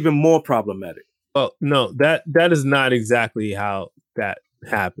 then that's even more problematic. Oh, no, that is not exactly how that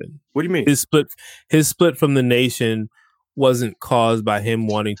happened. What do you mean? His split from the nation wasn't caused by him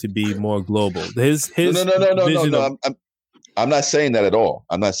wanting to be more global. No. I'm not saying that at all.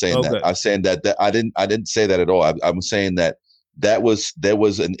 I'm not saying that. I'm saying that I didn't say that at all. I'm saying that there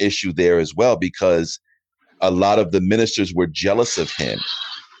was an issue there as well, because a lot of the ministers were jealous of him,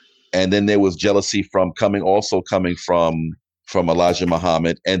 and then there was jealousy coming from Elijah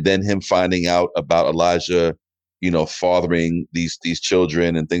Muhammad, and then him finding out about Elijah, fathering these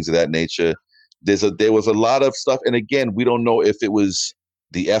children and things of that nature. There was a lot of stuff, and again, we don't know if it was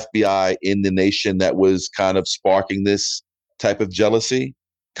the FBI in the nation that was kind of sparking this type of jealousy,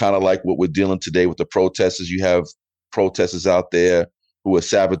 kind of like what we're dealing today with the protesters. You have protesters out there who are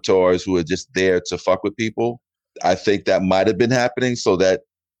saboteurs, who are just there to fuck with people. I think that might have been happening, so that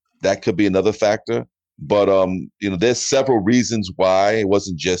could be another factor. But there's several reasons why. It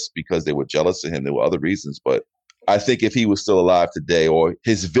wasn't just because they were jealous of him. There were other reasons. But I think if he was still alive today, or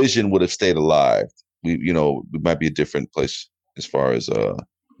his vision would have stayed alive, we might be a different place as far as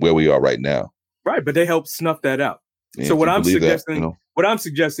where we are right now. Right, but they helped snuff that out. Yeah, so what I'm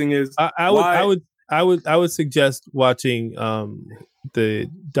suggesting is I would suggest watching the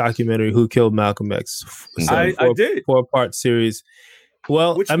documentary "Who Killed Malcolm X." I did 4-part series.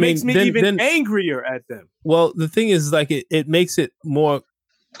 Well, which makes me even angrier at them. Well, the thing is, like, it makes it more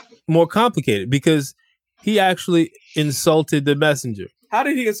complicated, because he actually insulted the messenger. How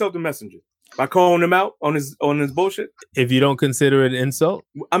did he insult the messenger? By calling him out on his bullshit? If you don't consider it an insult?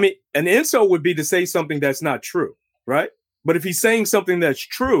 I mean, an insult would be to say something that's not true, right? But if he's saying something that's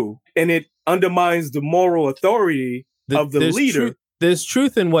true and it undermines the moral authority of the leader. There's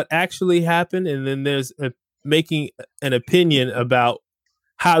truth in what actually happened, and then there's making an opinion about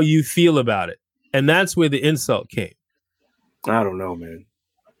how you feel about it. And that's where the insult came. I don't know, man.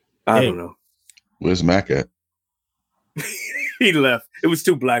 I don't know. Where's Mac at? He left. It was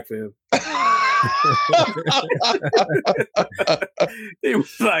too black for him. He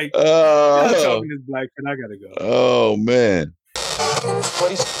was like, I'm talking this black and I gotta go. Oh, man.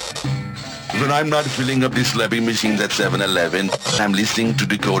 When I'm not filling up the slapping machines at 7-Eleven, I'm listening to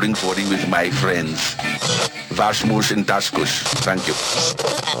Decoding 40 with my friends. Vashmush and Tashkush. Thank you.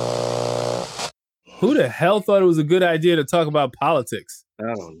 Who the hell thought it was a good idea to talk about politics? I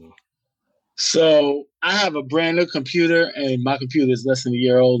don't know. So I have a brand new computer, and my computer is less than a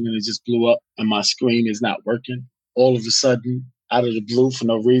year old, and it just blew up, and my screen is not working all of a sudden, out of the blue for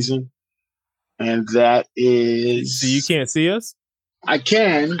no reason. And that is... So you can't see us? I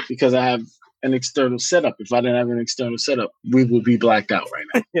can, because I have an external setup. If I didn't have an external setup, we would be blacked out right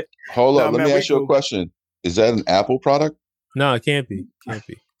now. Hold on, let me ask you a question. Is that an Apple product? No, it can't be.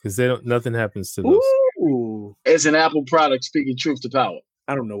 Because nothing happens to those. Ooh. It's an Apple product, speaking truth to power.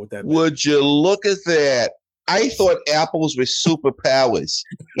 I don't know what that means. Would you look at that? I thought apples were superpowers.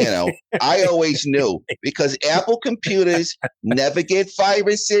 I always knew, because Apple computers never get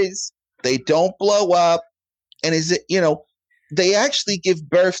viruses. They don't blow up. And they actually give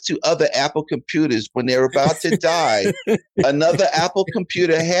birth to other Apple computers when they're about to die. Another Apple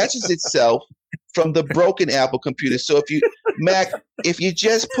computer hatches itself from the broken Apple computer. So if you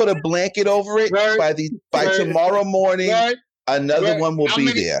just put a blanket over it, by tomorrow morning, another one will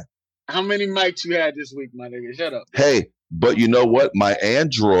be there. How many mics you had this week, my nigga? Shut up. Hey, but you know what? My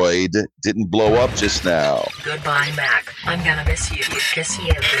Android didn't blow up just now. Goodbye, Mac. I'm gonna miss you. Kiss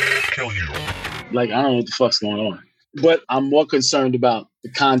you. Kill you. Like, I don't know what the fuck's going on. But I'm more concerned about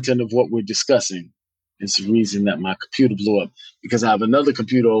the content of what we're discussing. It's the reason that my computer blew up, because I have another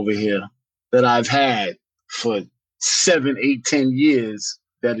computer over here that I've had for 7, 8, 10 years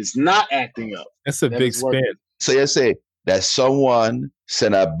that is not acting up. That's a big span. So you say that someone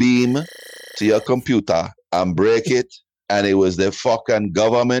sent a beam to your computer and break it, and it was the fucking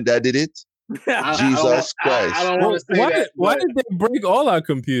government that did it? Jesus Christ. I don't want to say that. Why did they break all our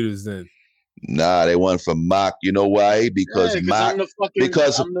computers then? Nah, they went from Mac. You know why? Because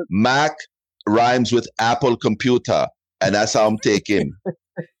Mac rhymes with Apple computer, and that's how I'm taking.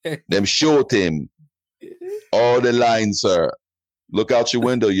 Them shoot him. All the lines, sir. Look out your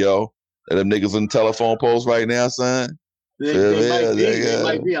window, yo. Are them niggas on telephone poles right now, son? They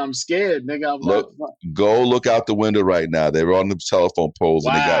might be. I'm scared, nigga. Go look out the window right now. They're on the telephone poles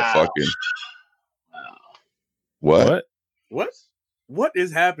and they got fucking. What? What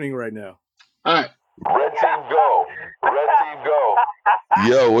is happening right now? All right. Red team go. Red team go.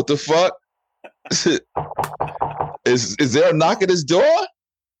 Yo, what the fuck? Is there a knock at his door?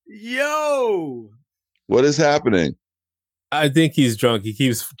 Yo. What is happening? I think he's drunk. He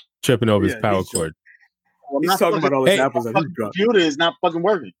keeps tripping over his power cord. He's talking about all his apples that he's drunk. Computer is not fucking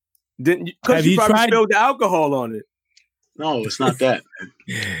working. Because you probably spilled the alcohol on it. No, it's not that.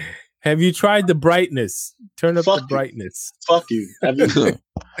 Have you tried the brightness? Turn up the brightness. Fuck you.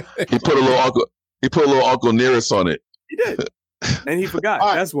 He put a little Uncle Nearest on it. He did. And he forgot.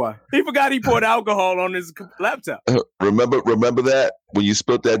 That's why. He forgot he poured alcohol on his laptop. Remember that when you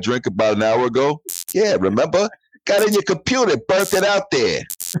spilled that drink about an hour ago? Yeah, remember? Got in your computer, burnt it out there.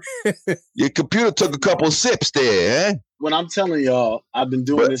 Your computer took a couple sips there, eh? When I'm telling y'all, I've been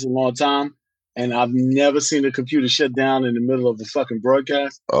doing this a long time, and I've never seen a computer shut down in the middle of a fucking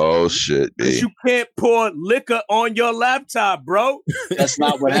broadcast. Oh, shit, B. You can't pour liquor on your laptop, bro. That's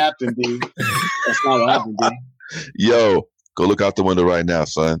not what happened, B. That's not what happened, B. Yo, go look out the window right now,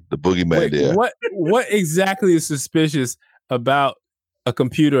 son. The boogeyman there. What exactly is suspicious about a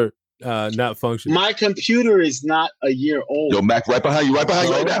computer not functioning? My computer is not a year old. Yo, Mac, right behind you right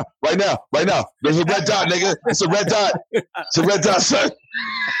now. Right now. There's a red dot, nigga. It's a red dot. It's a red dot, son.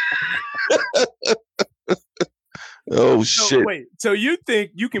 Oh, shit. Wait, so you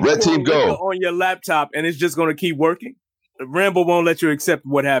think you can red team go on your laptop and it's just going to keep working? Rambo won't let you accept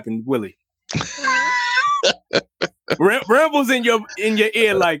what happened, will he? Ramble's in your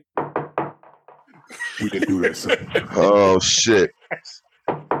ear like, we didn't do that, son. Oh, shit.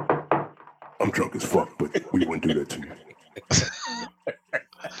 I'm drunk as fuck, but we wouldn't do that to you.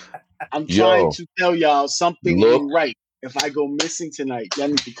 I'm trying to tell y'all something ain't right. If I go missing tonight, y'all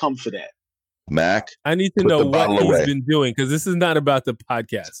need to come for that. Mac, I need to know what he's been doing, because this is not about the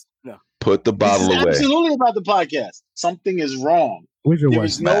podcast. No. Put the bottle away. Absolutely about the podcast. Something is wrong. There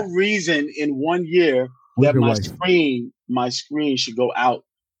is no reason in 1 year that my screen should go out.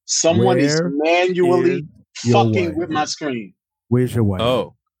 Someone is manually fucking with my screen. Where's your wife?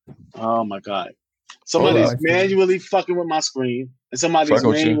 Oh my God. Somebody's manually fucking with my screen, and somebody's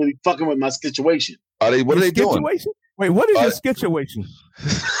manually fucking with my situation. What are they doing? Wait, what is your situation?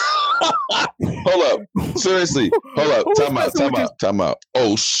 Hold up. Seriously. Hold up. Time out.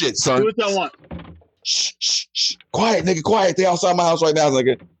 Oh, shit, son. Do what y'all want. Shh. Quiet, nigga. Quiet. They outside my house right now,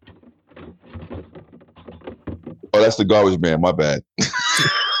 nigga. Oh, that's the garbage man. My bad.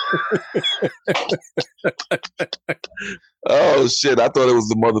 Oh, shit. I thought it was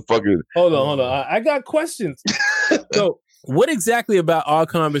the motherfucker. Hold on. I got questions. So, what exactly about our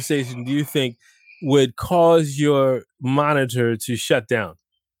conversation do you think would cause your monitor to shut down?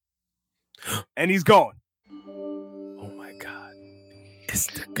 And he's gone. Oh, my God. It's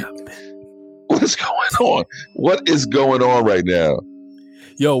the government. What is going on? What is going on right now?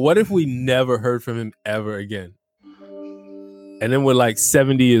 Yo, what if we never heard from him ever again? And then we're like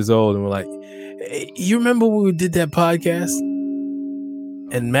 70 years old and we're like, hey, you remember when we did that podcast?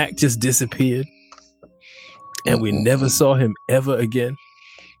 And Mac just disappeared? And we never saw him ever again?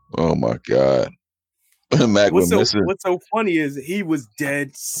 Oh, my God. Mac was missing. What's so funny is he was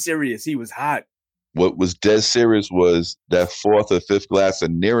dead serious. He was hot. What was dead serious was that 4th or 5th glass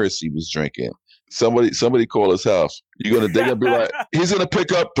of Nearest he was drinking. Somebody call his house. They're gonna be like, he's gonna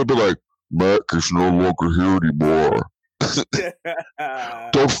pick up to be like, Mac is no longer here anymore.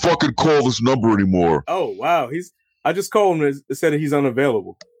 Don't fucking call this number anymore. Oh wow, I just called him and said that he's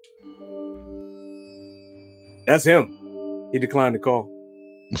unavailable. That's him. He declined the call.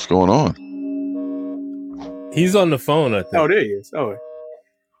 What's going on? He's on the phone, I think. Oh, there he is. Oh,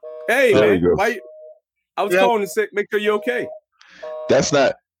 hey there man, I was calling to make sure you're okay. That's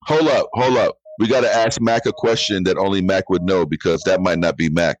not. Hold up. We got to ask Mac a question that only Mac would know, because that might not be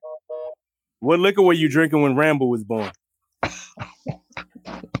Mac. What liquor were you drinking when Rambo was born?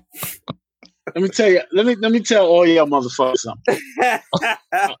 Let me tell you. Let me tell all y'all motherfuckers something.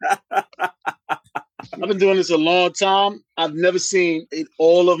 I've been doing this a long time. I've never seen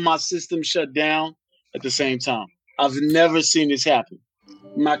all of my systems shut down at the same time. I've never seen this happen.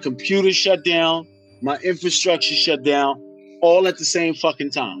 My computer shut down. My infrastructure shut down. All at the same fucking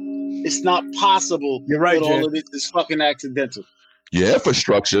time. It's not possible. You're right, that Jen. all of this is fucking accidental. Your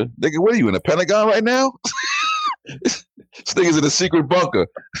infrastructure, nigga. What are you in the Pentagon right now? This nigga's in a secret bunker.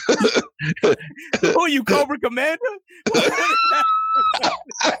 Who you, Cobra Commander?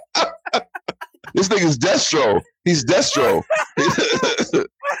 This nigga's Destro. He's Destro.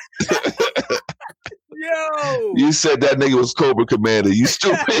 Yo! You said that nigga was Cobra Commander. You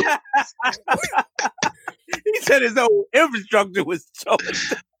stupid. He said his whole infrastructure was shut.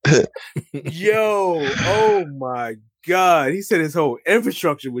 Yo! Oh my God! He said his whole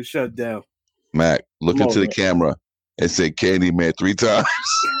infrastructure was shut down. Mac, look Come into on, the camera and say Candyman 3 times.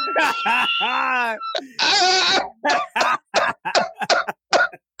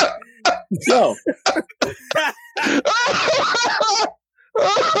 So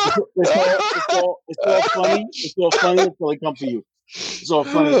it's all funny. It's all funny until they come for you. It's all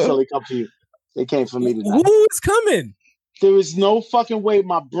funny until they come for you. They came for me tonight. Who is coming? There is no fucking way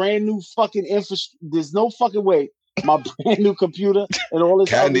my brand new fucking infrastructure. There's no fucking way my brand new computer and all this.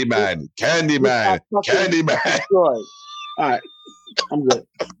 Candyman. All right, I'm good.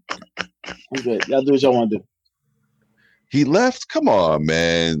 Y'all do what y'all want to do. He left? Come on,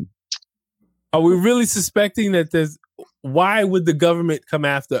 man. Are we really suspecting that there's... Why would the government come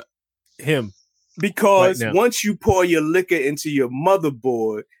after him? Because Right now. once you pour your liquor into your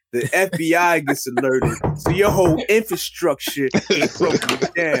motherboard, the FBI gets alerted. So your whole infrastructure is broken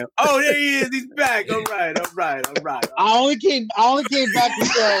down. Oh, there he is. He's back. All right. I only came back to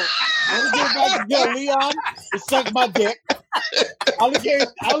tell Leon to suck my dick. I only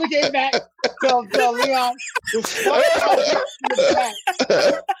came back to tell Leon to suck my dick in the back.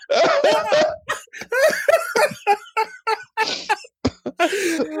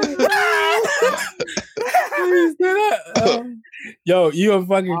 Yo, you are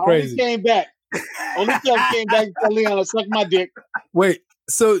fucking crazy. Only came back to tell Leon to suck my dick. Wait,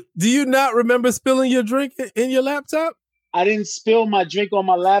 so do you not remember spilling your drink in your laptop? I didn't spill my drink on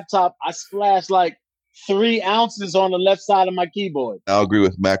my laptop. I splashed like 3 ounces on the left side of my keyboard. I'll agree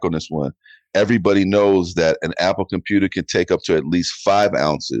with Mac on this one. Everybody knows that an Apple computer can take up to at least 5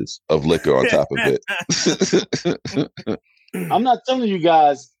 ounces of liquor on top of it. I'm not telling you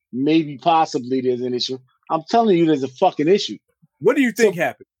guys maybe possibly there's an issue. I'm telling you there's a fucking issue. What do you think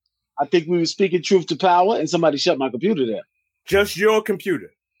happened? I think we were speaking truth to power and somebody shut my computer down. Just your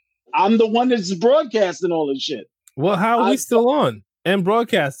computer. I'm the one that's broadcasting all this shit. Well, how are we still on and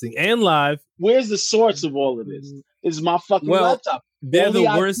broadcasting and live? Where's the source of all of this? It's my fucking laptop. They're All the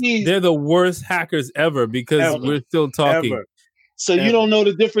worst. IP They're the worst hackers ever because we're still talking. Ever. So you don't know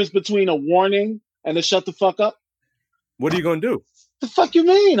the difference between a warning and a shut the fuck up? What are you gonna do? The fuck you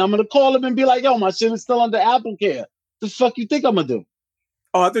mean? I'm gonna call him and be like, yo, my shit is still under Apple Care. The fuck you think I'm gonna do?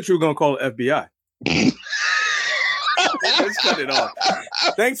 Oh, I thought you were gonna call the FBI. Let's cut it off.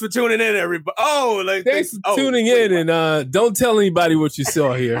 Thanks for tuning in, everybody. Thanks for tuning in, and don't tell anybody what you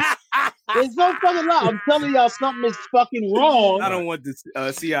saw here. There's no fucking lie. I'm telling y'all something is fucking wrong. I don't want the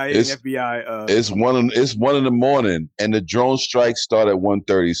CIA It's- and FBI. It's 1 in the morning, and the drone strikes start at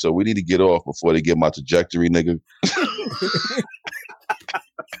 1:30. So we need to get off before they get my trajectory, nigga.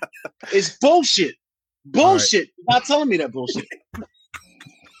 It's bullshit. Bullshit. Not telling me that bullshit.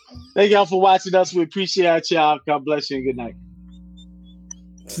 Thank y'all for watching us. We appreciate y'all. God bless you and good night.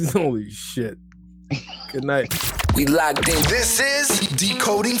 Holy shit. Good night. We locked in. This is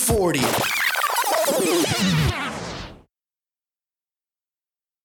Decoding 40.